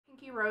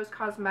Pinky Rose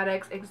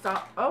Cosmetics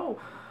oh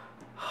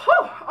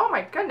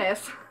my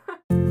goodness.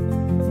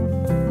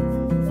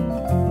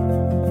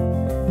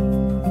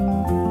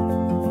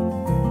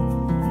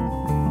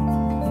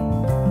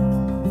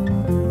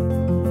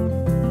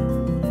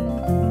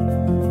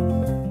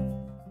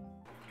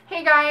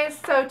 Hey guys,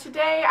 so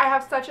today I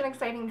have such an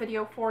exciting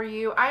video for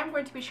you. I am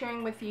going to be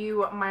sharing with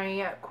you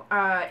my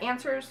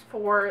answers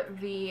for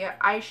the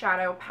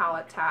eyeshadow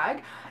palette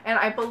tag, and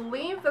I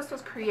believe this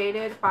was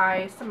created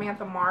by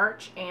Samantha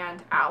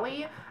and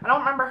Allie. I don't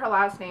remember her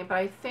last name, but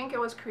I think it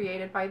was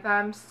created by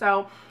them.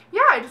 So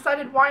yeah, I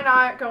decided why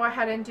not go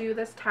ahead and do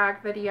this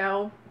tag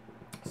video.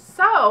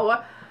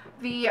 So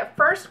the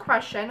first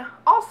question,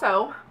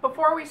 also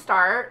before we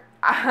start,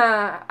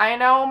 I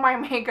know my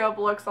makeup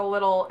looks a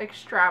little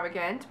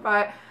extravagant,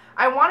 but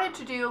I wanted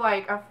to do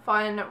like a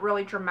fun,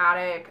 really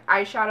dramatic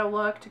eyeshadow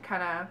look to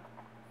kind of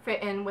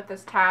fit in with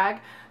this tag.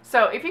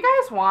 So if you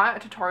guys want a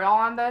tutorial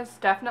on this,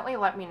 definitely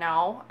let me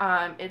know.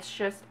 It's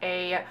just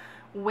a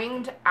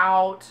winged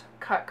out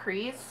cut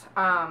crease.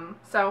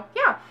 So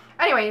yeah.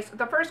 Anyways,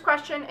 the first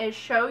question is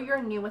show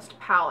your newest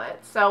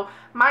palette. So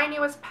my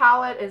newest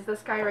palette is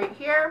this guy right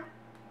here.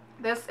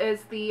 This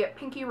is the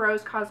Pinky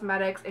Rose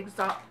Cosmetics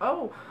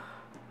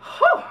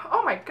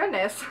oh my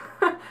goodness,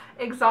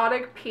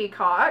 Exotic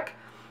Peacock.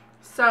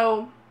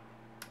 So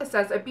it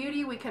says, a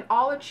beauty we can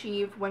all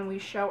achieve when we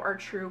show our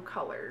true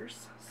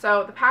colors.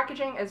 So the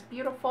packaging is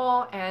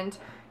beautiful, and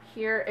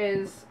here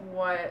is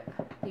what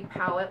the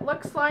palette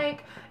looks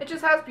like. It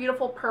just has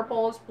beautiful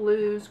purples,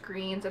 blues,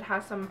 greens. It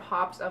has some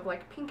pops of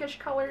like pinkish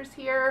colors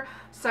here.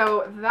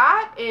 So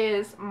that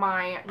is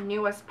my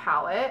newest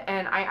palette,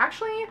 and I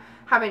actually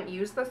haven't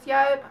used this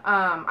yet.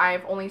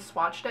 I've only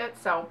swatched it,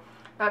 so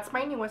that's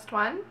my newest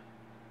one.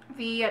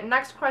 The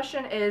next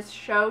question is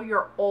show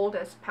your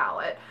oldest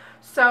palette.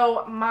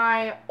 So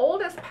my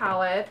oldest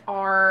palette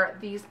are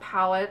these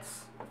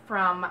palettes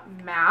from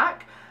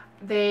MAC.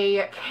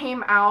 They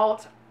came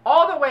out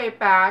all the way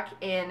back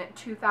in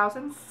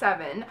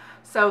 2007.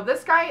 So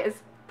this guy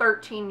is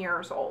 13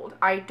 years old.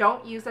 I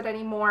don't use it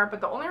anymore,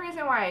 but the only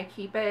reason why I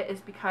keep it is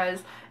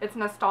because it's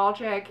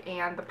nostalgic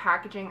and the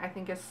packaging I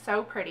think is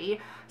so pretty.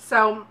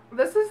 So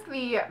this is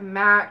the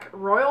MAC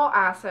Royal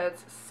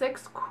Assets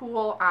 6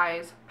 Cool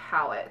Eyes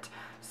palette.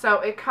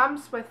 So it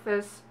comes with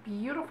this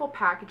beautiful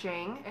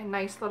packaging, a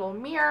nice little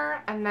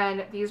mirror, and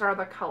then these are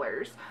the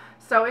colors.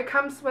 So it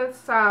comes with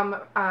some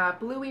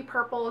bluey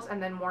purples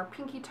and then more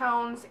pinky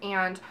tones,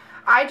 and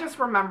I just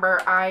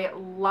remember I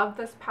love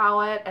this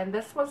palette, and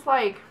this was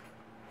like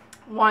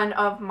one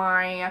of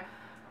my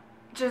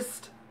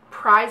just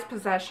prized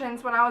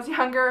possessions when I was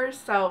younger,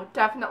 so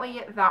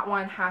definitely that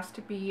one has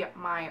to be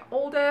my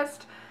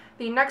oldest.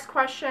 The next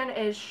question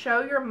is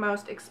show your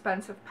most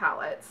expensive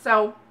palette.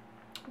 So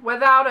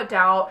without a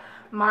doubt,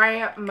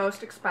 my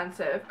most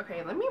expensive,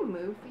 okay, let me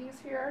move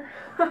these here.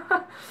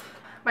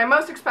 My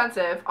most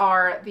expensive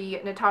are the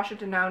Natasha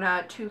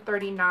Denona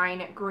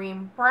 239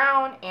 green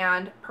brown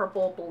and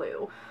purple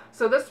blue.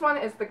 So this one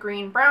is the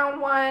green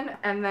brown one,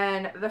 and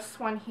then this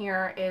one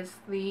here is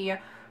the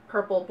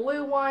purple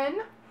blue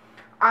one.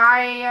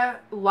 I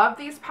love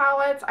these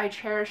palettes. I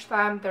cherish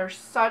them. They're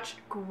such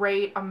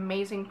great,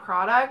 amazing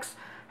products.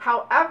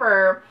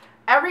 However,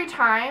 every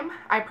time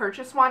I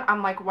purchase one,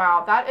 I'm like,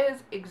 wow, that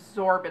is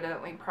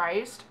exorbitantly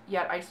priced,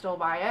 yet I still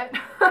buy it.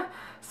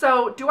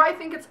 So do I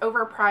think it's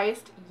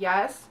overpriced?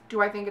 Yes.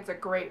 Do I think it's a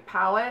great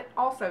palette?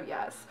 Also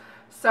yes.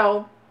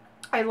 So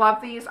I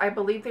love these. I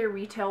believe they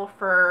retail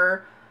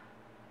for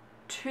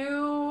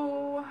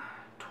 $228,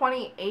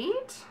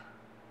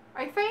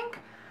 I think.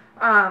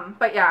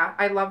 But yeah,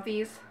 I love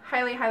these.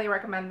 Highly, highly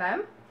recommend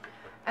them.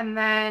 And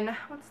then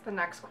what's the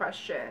next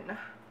question?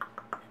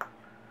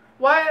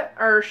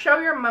 Show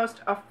your most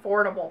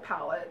affordable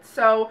palette.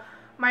 So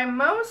my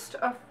most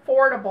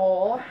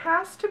affordable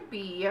has to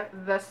be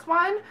this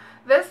one.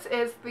 This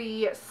is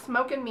the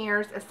Smoke and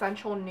Mirrors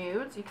Essential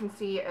Nudes. You can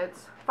see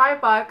it's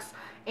 $5,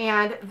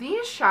 and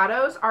these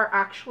shadows are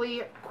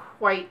actually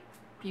quite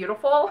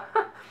beautiful.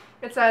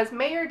 It says,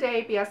 may your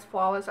day be as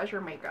flawless as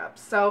your makeup.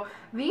 So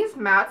these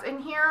mattes in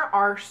here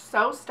are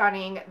so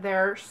stunning.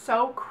 They're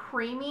so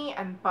creamy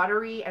and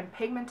buttery and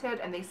pigmented,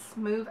 and they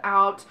smooth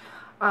out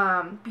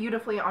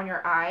beautifully on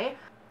your eye.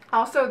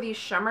 Also, these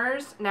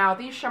shimmers. Now,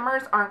 these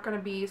shimmers aren't going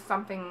to be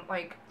something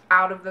like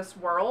out of this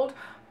world,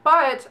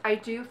 but I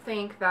do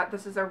think that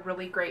this is a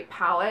really great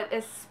palette,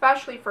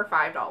 especially for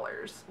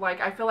 $5. Like,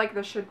 I feel like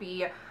this should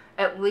be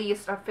at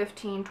least a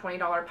 $15,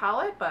 $20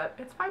 palette, but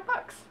it's $5.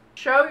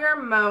 Show your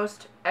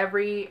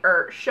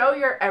show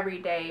your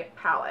everyday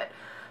palette.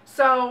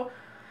 So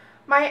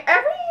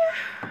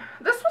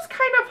this was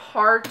kind of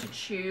hard to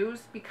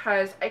choose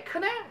because I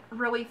couldn't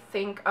really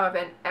think of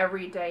an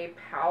everyday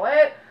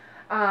palette.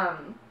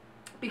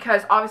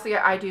 Because obviously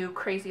I do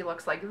crazy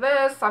looks like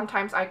this.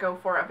 Sometimes I go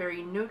for a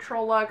very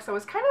neutral look, so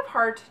it's kind of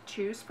hard to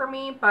choose for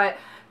me, but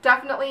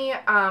definitely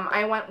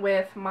I went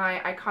with my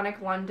Iconic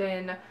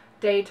London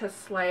Day to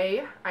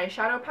Slay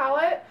eyeshadow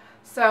palette.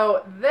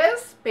 So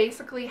this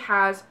basically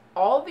has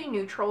all the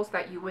neutrals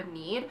that you would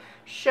need: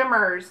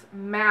 shimmers,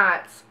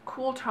 mattes,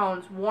 cool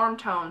tones, warm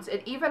tones.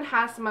 It even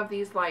has some of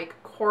these like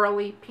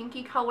corally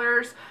pinky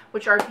colors,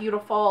 which are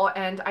beautiful,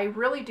 and I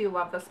really do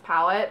love this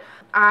palette.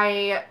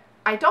 I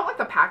don't like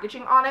the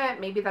packaging on it.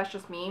 Maybe that's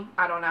just me,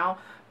 I don't know,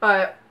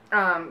 but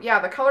yeah,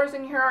 the colors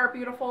in here are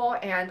beautiful,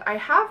 and I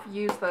have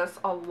used this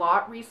a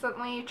lot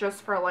recently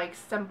just for like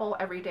simple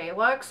everyday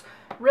looks.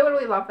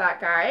 Really love that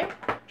guy.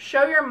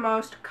 Show your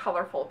most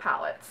colorful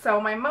palette. So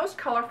my most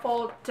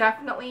colorful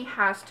definitely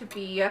has to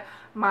be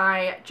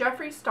my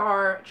Jeffree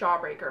Star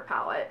Jawbreaker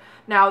palette.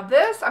 Now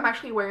this I'm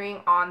actually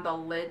wearing on the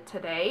lid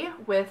today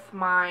with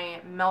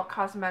my Milk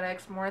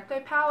Cosmetics Muerte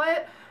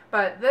palette,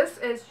 but this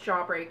is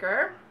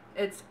Jawbreaker.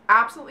 It's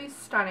absolutely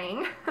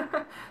stunning.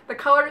 The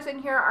colors in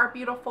here are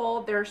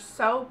beautiful. They're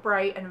so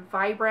bright and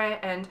vibrant,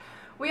 and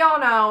we all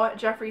know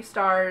Jeffree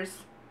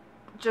Star's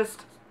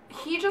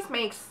he just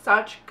makes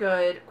such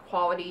good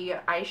quality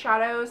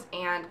eyeshadows,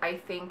 and I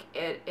think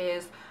it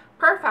is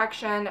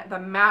perfection. The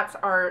mattes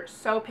are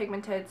so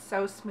pigmented,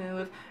 so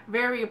smooth,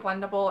 very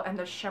blendable, and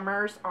the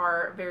shimmers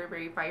are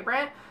very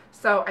vibrant.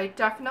 So I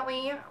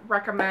definitely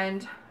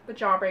recommend the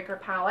Jawbreaker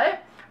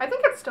palette. I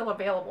think it's still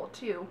available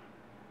too.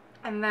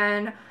 And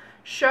then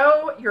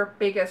show your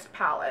biggest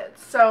palette.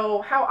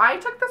 So how I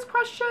took this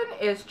question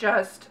is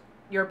just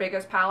your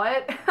biggest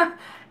palette.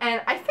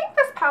 And I think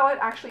this palette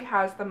actually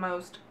has the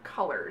most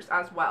colors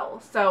as well.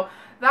 So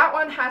that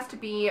one has to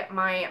be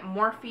my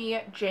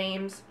Morphe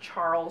James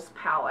Charles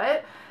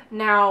palette.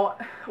 Now,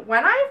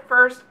 when I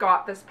first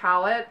got this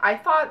palette, I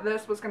thought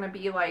this was going to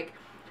be like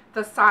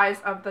the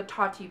size of the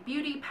Tati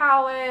Beauty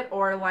palette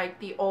or like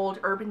the old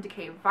Urban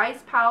Decay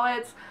Vice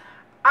palettes.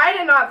 I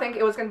did not think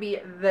it was going to be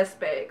this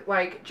big.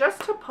 Like,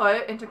 just to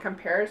put into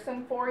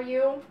comparison for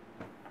you,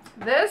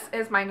 this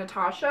is my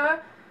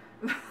Natasha.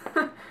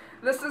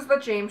 This is the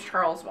James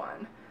Charles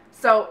one.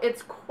 So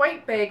it's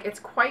quite big. It's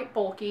quite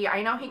bulky.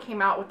 I know he came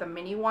out with a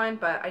mini one,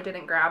 but I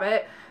didn't grab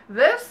it.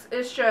 This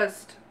is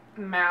just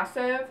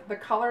massive. The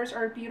colors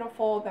are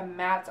beautiful. The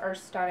mattes are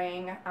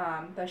stunning.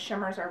 The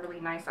shimmers are really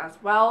nice as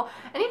well.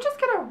 And you just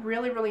get a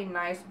really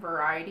nice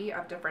variety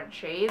of different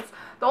shades.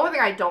 The only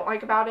thing I don't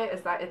like about it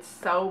is that it's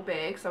so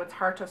big, so it's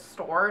hard to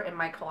store in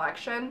my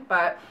collection.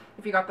 But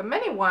if you got the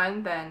mini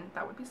one, then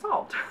that would be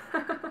solved.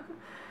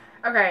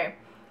 Okay.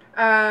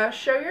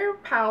 Show your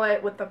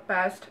palette with the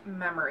best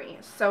memory.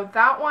 So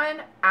that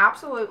one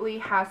absolutely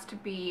has to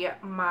be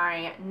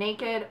my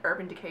Naked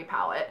Urban Decay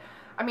palette.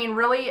 I mean,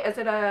 really, is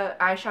it a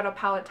eyeshadow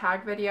palette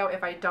tag video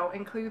if I don't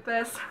include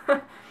this?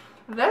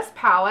 This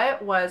palette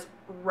was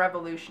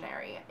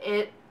revolutionary.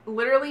 It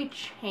literally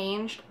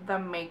changed the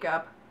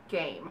makeup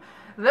game.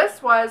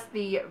 This was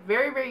the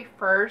very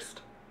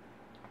first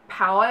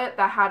palette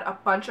that had a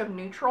bunch of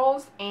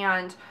neutrals,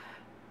 and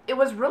it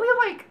was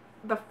really like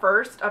the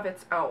first of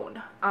its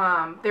own.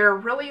 There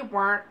really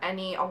weren't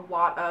a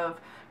lot of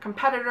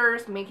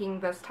competitors making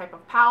this type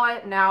of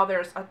palette. Now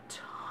there's a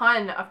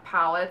ton of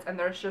palettes, and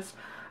there's just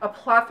a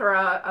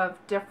plethora of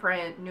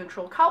different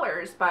neutral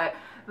colors, but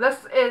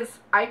this is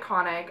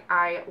iconic.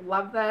 I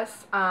love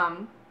this.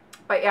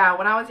 But yeah,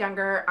 when I was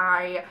younger,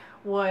 I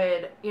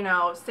would, you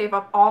know, save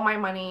up all my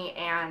money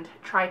and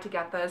try to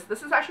get this.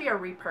 This is actually a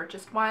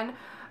repurchased one.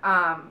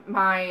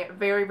 My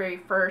very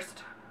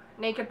first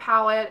Naked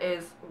palette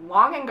is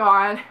long and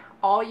gone,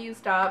 all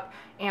used up,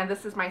 and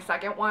this is my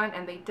second one,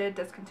 and they did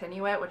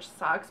discontinue it, which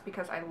sucks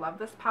because I love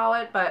this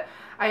palette, but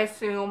I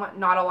assume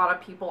not a lot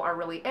of people are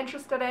really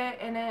interested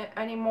in it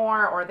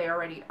anymore, or they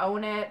already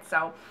own it,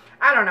 so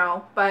I don't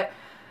know. But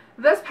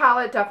this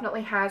palette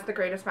definitely has the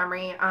greatest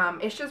memory.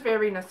 It's just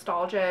very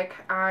nostalgic.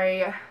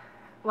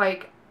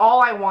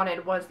 All I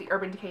wanted was the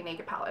Urban Decay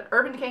Naked palette.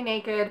 Urban Decay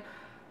Naked,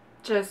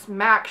 just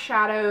MAC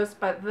shadows,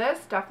 but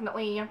this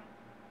definitely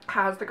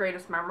has the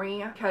greatest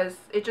memory because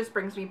it just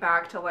brings me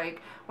back to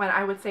like when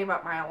I would save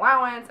up my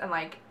allowance and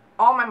like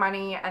all my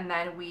money, and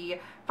then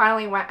we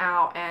finally went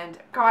out and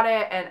got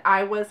it, and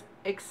I was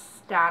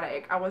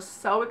ecstatic. I was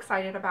so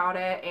excited about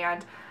it,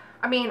 and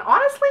I mean,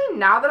 honestly,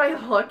 now that I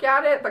look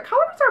at it, the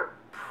colors are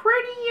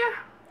pretty,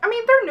 I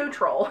mean, they're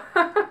neutral,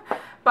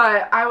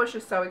 but I was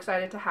just so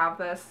excited to have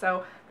this.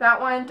 So that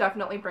one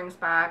definitely brings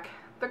back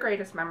the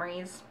greatest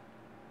memories.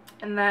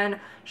 And then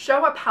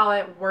show a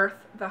palette worth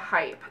the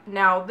hype.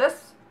 Now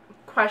this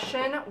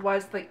question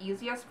was the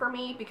easiest for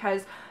me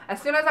because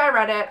as soon as I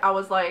read it, I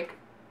was like,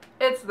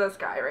 it's this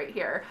guy right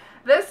here.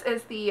 This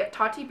is the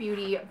Tati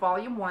Beauty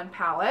Volume 1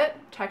 palette,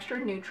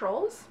 Textured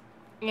Neutrals.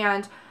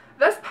 And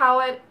this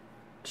palette,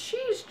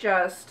 she's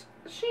just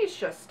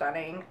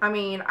stunning. I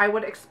mean, I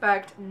would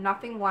expect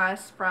nothing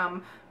less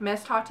from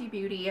Miss Tati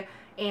Beauty,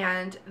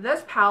 and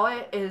this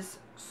palette is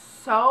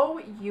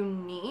so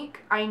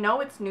unique. I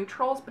know it's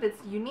neutrals, but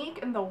it's unique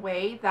in the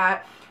way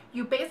that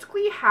you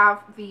basically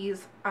have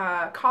these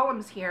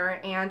columns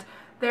here, and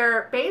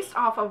They're based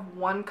off of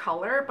one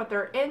color, but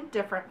they're in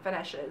different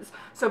finishes.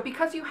 So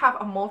because you have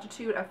a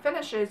multitude of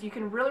finishes, you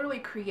can really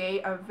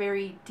create a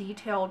very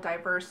detailed,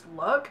 diverse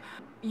look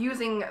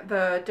using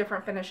the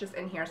different finishes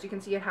in here. So you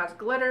can see it has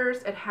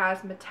glitters, it has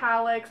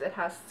metallics, it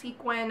has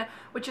sequin,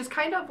 which is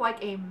kind of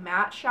like a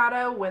matte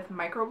shadow with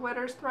micro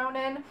glitters thrown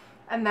in,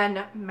 and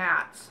then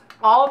mattes.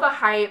 All the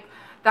hype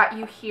that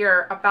you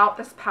hear about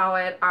this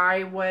palette,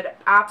 I would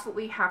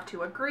absolutely have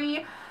to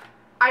agree.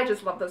 I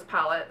just love this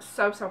palette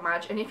so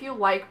much, and if you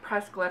like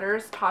pressed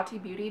glitters, Tati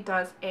Beauty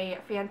does a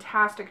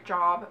fantastic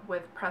job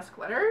with pressed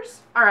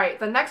glitters. Alright,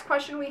 the next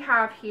question we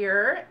have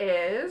here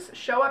is,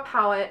 show a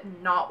palette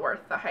not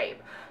worth the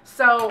hype.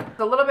 So it's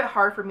a little bit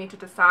hard for me to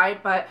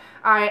decide, but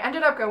I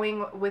ended up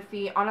going with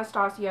the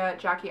Anastasia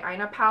Jackie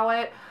Aina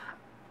palette.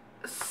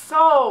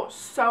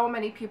 So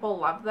many people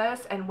love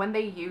this, and when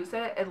they use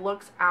it, it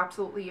looks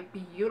absolutely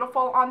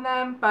beautiful on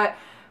them, but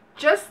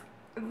just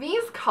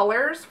these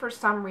colors for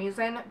some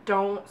reason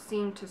don't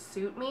seem to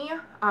suit me.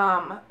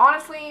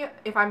 Honestly,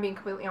 if I'm being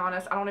completely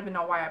honest, I don't even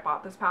know why I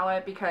bought this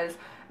palette, because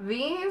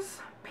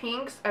these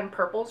pinks and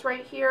purples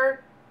right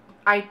here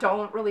I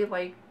don't really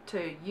like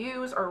to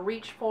use or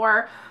reach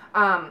for.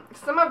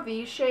 Some of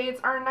these shades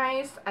are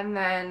nice, and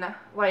then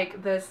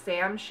like the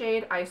Sam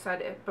shade, I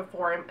said it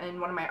before in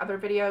one of my other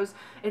videos,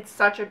 it's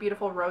such a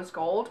beautiful rose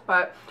gold,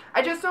 but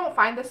I just don't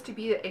find this to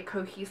be a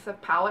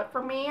cohesive palette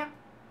for me.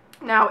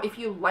 Now, if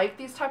you like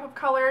these type of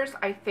colors,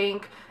 I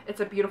think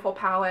it's a beautiful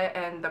palette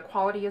and the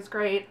quality is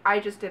great.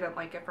 I just didn't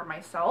like it for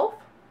myself.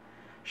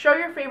 Show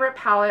your favorite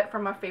palette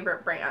from a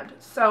favorite brand.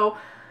 So,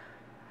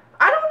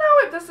 I don't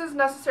know if this is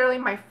necessarily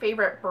my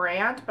favorite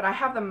brand, but I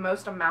have the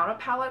most amount of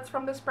palettes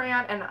from this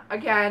brand. And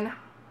again,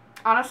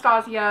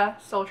 Anastasia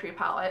Sultry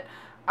palette.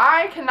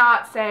 I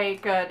cannot say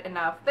good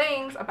enough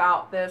things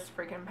about this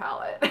freaking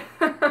palette.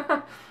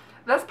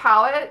 This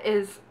palette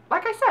is,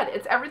 like I said,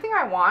 it's everything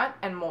I want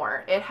and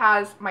more. It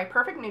has my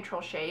perfect neutral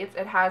shades.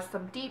 It has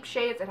some deep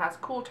shades. It has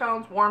cool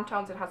tones, warm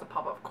tones. It has a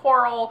pop of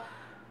coral.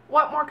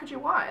 What more could you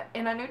want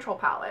in a neutral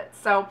palette?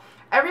 So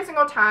every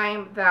single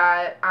time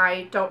that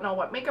I don't know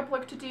what makeup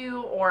look to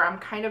do, or I'm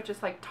kind of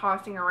just like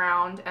tossing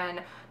around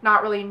and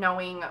not really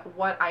knowing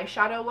what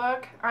eyeshadow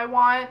look I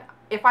want,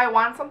 if I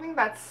want something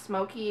that's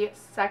smoky,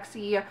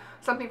 sexy,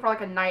 something for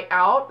like a night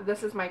out,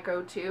 this is my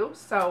go-to.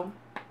 So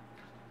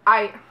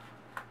I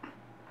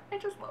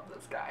just love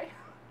this guy.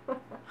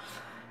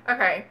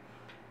 Okay,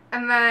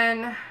 and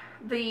then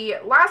the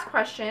last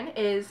question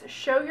is,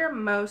 show your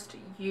most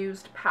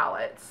used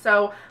palette.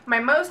 So my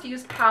most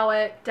used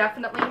palette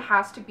definitely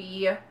has to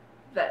be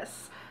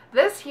this.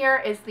 This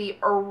here is the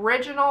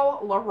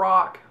original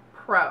Lorac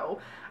Pro.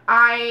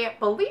 I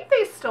believe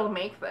they still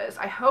make this.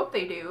 I hope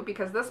they do,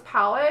 because this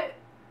palette,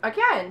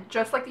 again,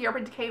 just like the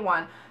Urban Decay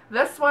one,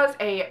 this was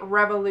a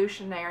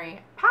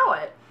revolutionary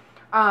palette.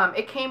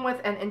 It came with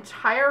an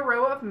entire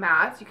row of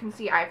mattes. You can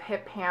see I've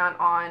hit pan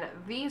on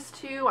these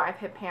two. I've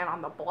hit pan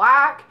on the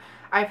black.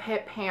 I've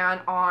hit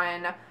pan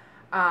on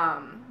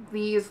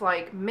these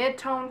like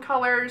mid-tone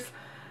colors.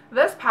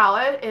 This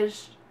palette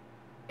is,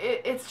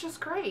 it's just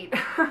great.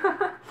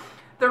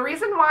 The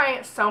reason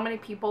why so many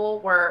people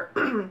were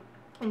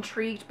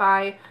intrigued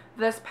by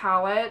this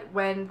palette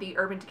when the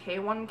Urban Decay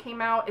one came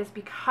out is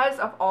because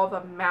of all the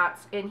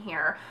mattes in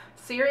here.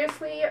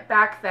 Seriously,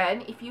 back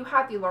then, if you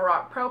had the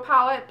Lorac Pro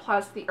palette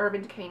plus the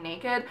Urban Decay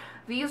Naked,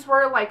 these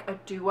were like a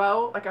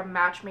duo, like a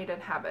match made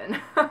in heaven.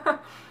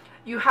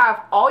 You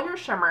have all your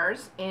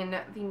shimmers in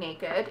the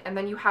Naked, and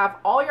then you have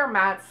all your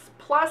mattes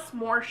plus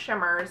more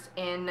shimmers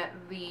in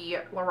the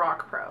Lorac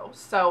Pro.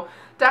 So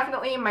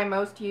definitely my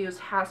most used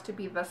has to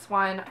be this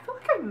one. I feel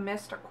like I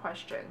missed a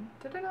question,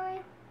 didn't I?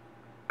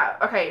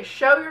 Okay,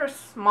 show your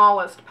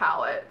smallest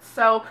palette.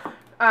 So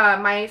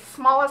my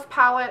smallest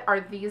palette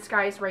are these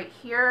guys right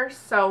here.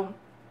 So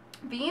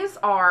these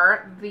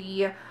are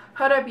the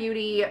Huda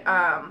Beauty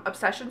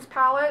Obsessions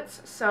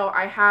palettes. So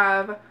I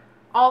have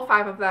all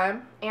 5 of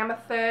them: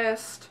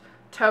 Amethyst,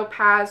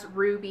 Topaz,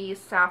 Ruby,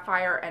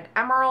 Sapphire, and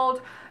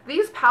Emerald.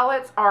 These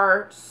palettes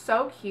are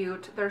so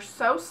cute. They're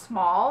so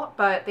small,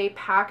 but they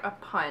pack a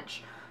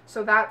punch.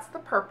 So that's the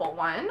purple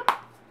one,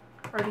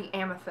 or the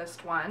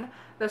amethyst one.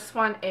 This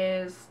one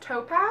is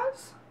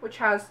Topaz, which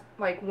has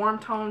like warm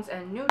tones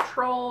and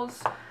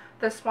neutrals.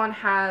 This one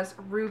has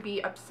Ruby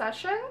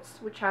Obsessions,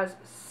 which has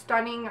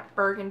stunning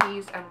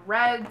burgundies and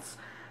reds.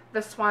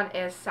 This one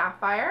is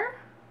Sapphire,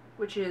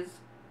 which is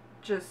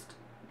just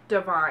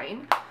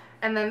divine.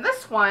 And then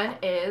this one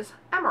is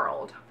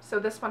Emerald. So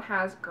this one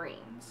has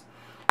greens.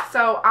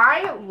 So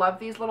I love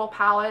these little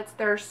palettes.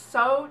 They're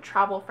so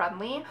travel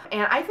friendly,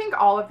 and I think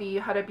all of the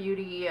Huda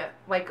Beauty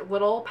like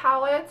little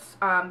palettes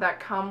that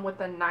come with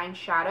the 9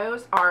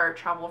 shadows are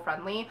travel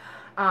friendly.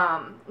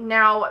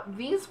 Now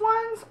these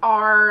ones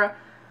are,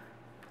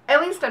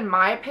 at least in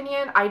my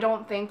opinion, I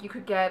don't think you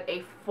could get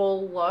a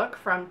full look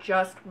from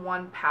just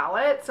one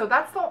palette. So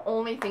that's the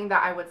only thing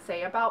that I would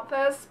say about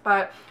this.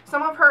 But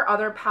some of her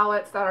other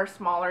palettes that are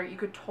smaller, you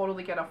could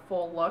totally get a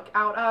full look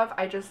out of.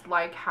 I just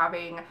like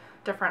having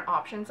different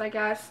options, I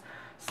guess.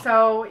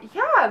 So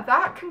yeah,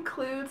 that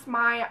concludes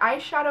my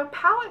eyeshadow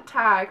palette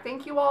tag.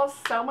 Thank you all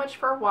so much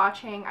for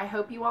watching. I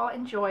hope you all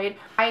enjoyed.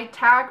 I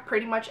tag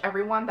pretty much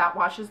everyone that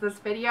watches this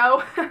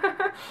video.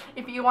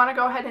 If you want to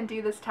go ahead and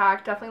do this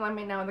tag, definitely let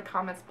me know in the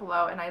comments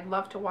below, and I'd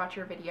love to watch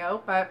your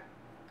video. But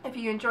if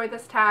you enjoyed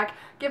this tag,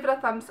 give it a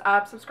thumbs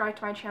up, subscribe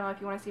to my channel if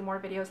you want to see more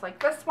videos like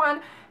this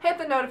one, hit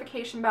the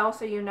notification bell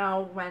so you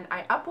know when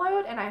I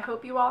upload, and I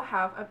hope you all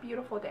have a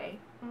beautiful day.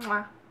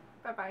 Mwah.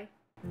 Bye-bye.